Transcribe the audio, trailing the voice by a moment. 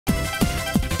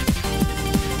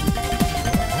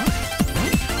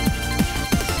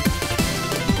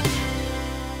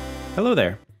Hello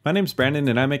there, my name's Brandon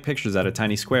and I make pictures out of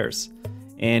tiny squares.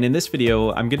 And in this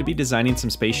video, I'm going to be designing some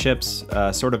spaceships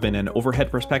sort of in an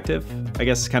overhead perspective, I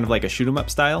guess kind of like a shoot 'em up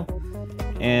style.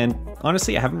 And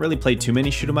honestly, I haven't really played too many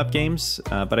shoot 'em up games,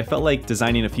 but I felt like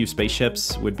designing a few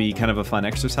spaceships would be kind of a fun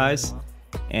exercise.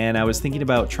 And I was thinking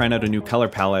about trying out a new color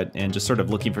palette and just sort of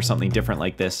looking for something different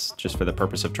like this, just for the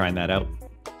purpose of trying that out.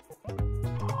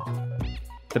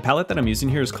 The palette that I'm using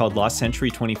here is called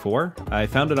LostCentury24. I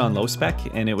found it on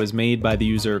LowSpec, and it was made by the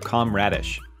user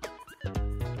CalmRadish.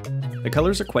 The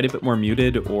colors are quite a bit more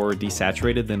muted or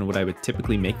desaturated than what I would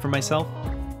typically make for myself,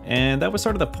 and that was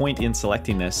sort of the point in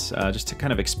selecting this, just to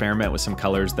kind of experiment with some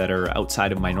colors that are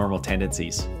outside of my normal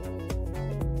tendencies.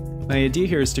 My idea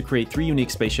here is to create 3 unique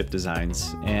spaceship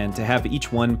designs, and to have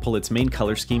each one pull its main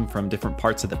color scheme from different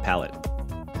parts of the palette.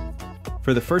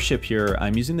 For the first ship here,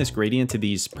 I'm using this gradient to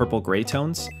these purple-gray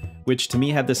tones, which to me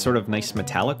had this sort of nice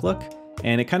metallic look,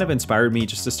 and it kind of inspired me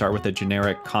just to start with a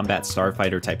generic combat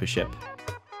starfighter type of ship.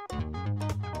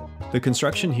 The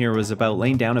construction here was about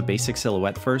laying down a basic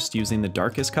silhouette first using the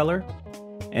darkest color,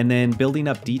 and then building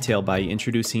up detail by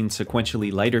introducing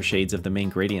sequentially lighter shades of the main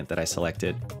gradient that I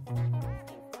selected.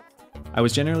 I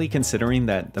was generally considering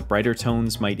that the brighter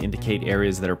tones might indicate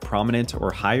areas that are prominent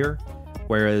or higher,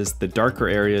 whereas the darker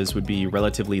areas would be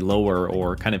relatively lower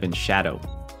or kind of in shadow.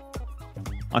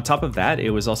 On top of that, it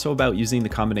was also about using the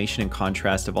combination and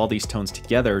contrast of all these tones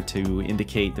together to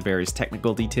indicate the various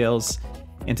technical details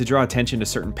and to draw attention to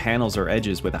certain panels or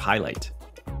edges with a highlight.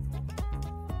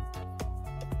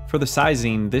 For the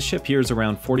sizing, this ship here is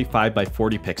around 45 by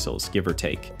 40 pixels, give or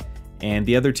take, and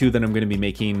the other 2 that I'm going to be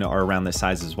making are around this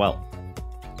size as well.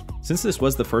 Since this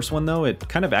was the first one though, it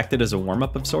kind of acted as a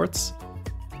warm-up of sorts.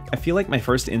 I feel like my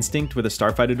first instinct with a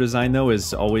starfighter design though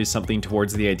is always something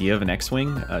towards the idea of an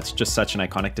X-Wing. It's just such an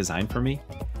iconic design for me.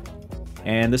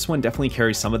 And this one definitely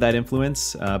carries some of that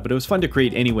influence, but it was fun to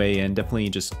create anyway and definitely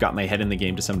just got my head in the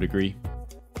game to some degree.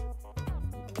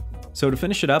 So to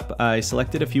finish it up, I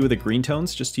selected a few of the green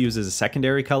tones just to use as a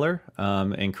secondary color,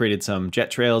 and created some jet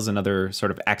trails and other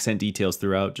sort of accent details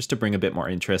throughout just to bring a bit more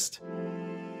interest.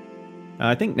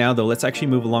 I think now though, let's actually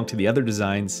move along to the other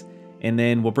designs, and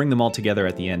then we'll bring them all together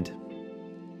at the end.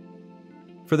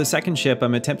 For the second ship,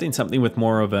 I'm attempting something with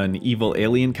more of an evil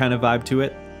alien kind of vibe to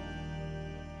it.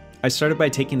 I started by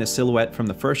taking the silhouette from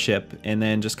the first ship and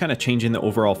then just kind of changing the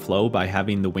overall flow by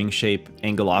having the wing shape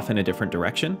angle off in a different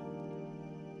direction.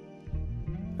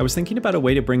 I was thinking about a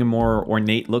way to bring a more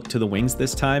ornate look to the wings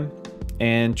this time,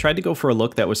 and tried to go for a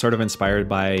look that was sort of inspired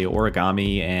by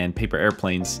origami and paper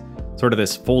airplanes, sort of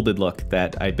this folded look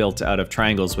that I built out of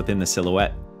triangles within the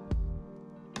silhouette.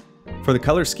 For the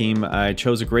color scheme, I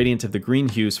chose a gradient of the green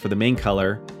hues for the main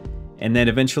color, and then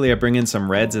eventually I bring in some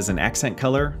reds as an accent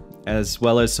color, as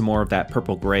well as some more of that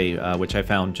purple-gray, which I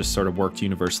found just sort of worked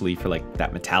universally for like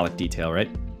that metallic detail, right?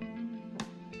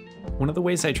 One of the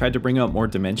ways I tried to bring out more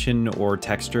dimension or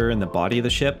texture in the body of the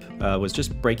ship was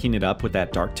just breaking it up with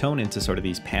that dark tone into sort of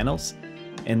these panels,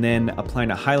 and then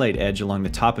applying a highlight edge along the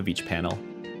top of each panel.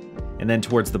 And then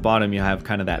towards the bottom you have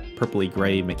kind of that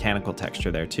purpley-gray mechanical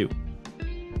texture there too.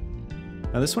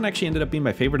 Now this one actually ended up being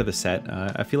my favorite of the set.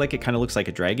 I feel like it kind of looks like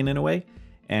a dragon in a way,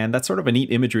 and that's sort of a neat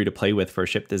imagery to play with for a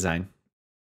ship design.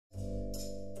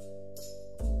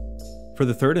 For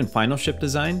the third and final ship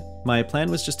design, my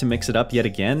plan was just to mix it up yet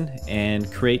again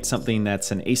and create something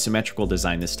that's an asymmetrical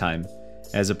design this time,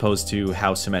 as opposed to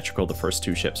how symmetrical the first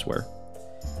 2 ships were.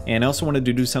 And I also wanted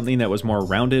to do something that was more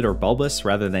rounded or bulbous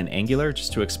rather than angular,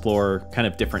 just to explore kind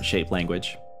of different shape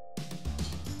language.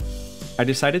 I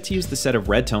decided to use the set of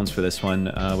red tones for this one,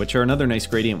 which are another nice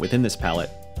gradient within this palette.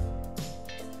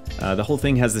 The whole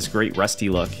thing has this great rusty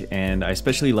look, and I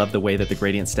especially love the way that the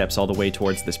gradient steps all the way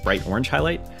towards this bright orange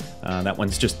highlight. That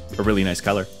one's just a really nice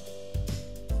color.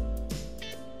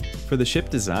 For the ship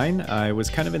design, I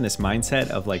was kind of in this mindset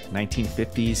of like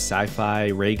 1950s sci-fi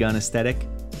ray gun aesthetic.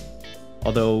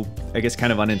 Although, I guess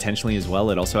kind of unintentionally as well,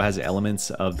 it also has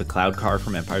elements of the cloud car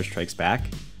from Empire Strikes Back.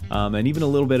 And even a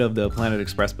little bit of the Planet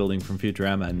Express building from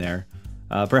Futurama in there.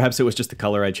 Perhaps it was just the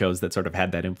color I chose that sort of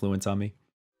had that influence on me.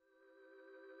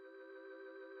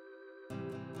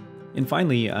 And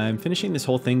finally, I'm finishing this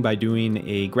whole thing by doing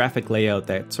a graphic layout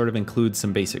that sort of includes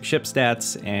some basic ship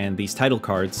stats and these title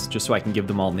cards, just so I can give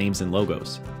them all names and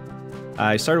logos.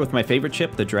 I started with my favorite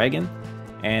ship, the Dragon,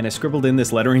 and I scribbled in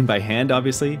this lettering by hand,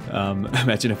 obviously.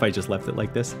 Imagine if I just left it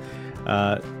like this.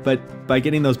 But by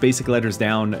getting those basic letters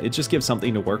down, it just gives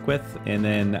something to work with, and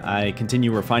then I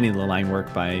continue refining the line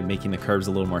work by making the curves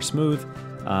a little more smooth,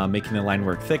 making the line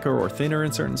work thicker or thinner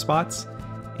in certain spots,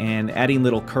 and adding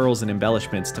little curls and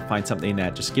embellishments to find something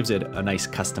that just gives it a nice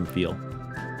custom feel.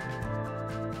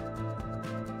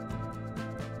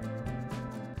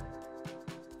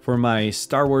 For my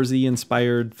Star Wars-y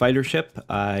inspired fighter ship,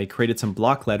 I created some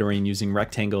block lettering using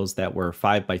rectangles that were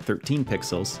 5 by 13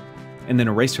 pixels, and then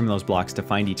erased from those blocks to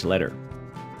find each letter.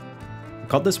 I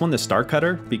called this one the Star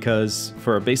Cutter because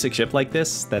for a basic ship like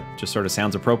this, that just sort of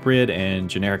sounds appropriate and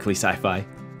generically sci-fi.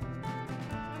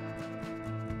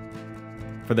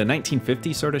 For the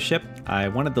 1950s sort of ship, I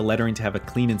wanted the lettering to have a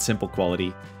clean and simple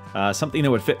quality. Something that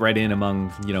would fit right in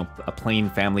among, a plain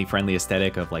family-friendly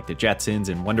aesthetic of like the Jetsons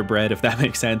and Wonder Bread, if that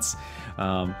makes sense.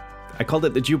 I called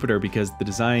it the Jupiter because the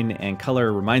design and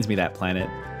color reminds me of that planet.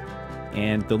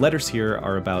 And the letters here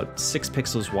are about 6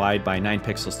 pixels wide by 9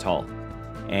 pixels tall,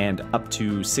 and up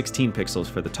to 16 pixels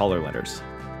for the taller letters.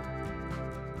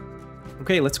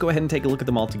 Okay, let's go ahead and take a look at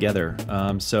them all together.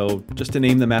 So just to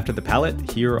name them after the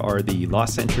palette, here are the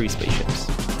Lost Century spaceships.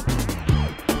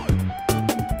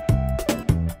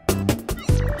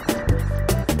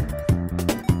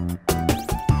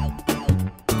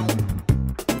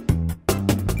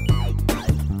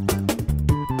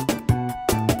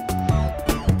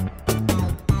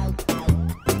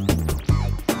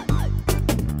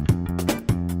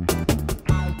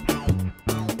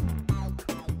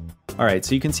 Alright,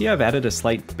 so you can see I've added a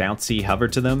slight bouncy hover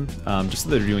to them, just so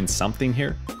they're doing something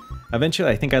here. Eventually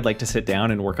I think I'd like to sit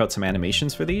down and work out some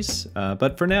animations for these,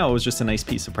 but for now it was just a nice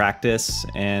piece of practice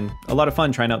and a lot of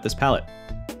fun trying out this palette.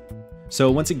 So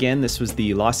once again, this was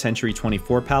the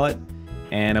LostCentury24 palette,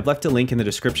 and I've left a link in the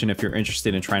description if you're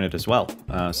interested in trying it as well.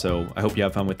 So I hope you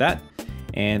have fun with that,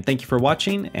 and thank you for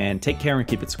watching, and take care and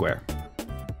keep it square.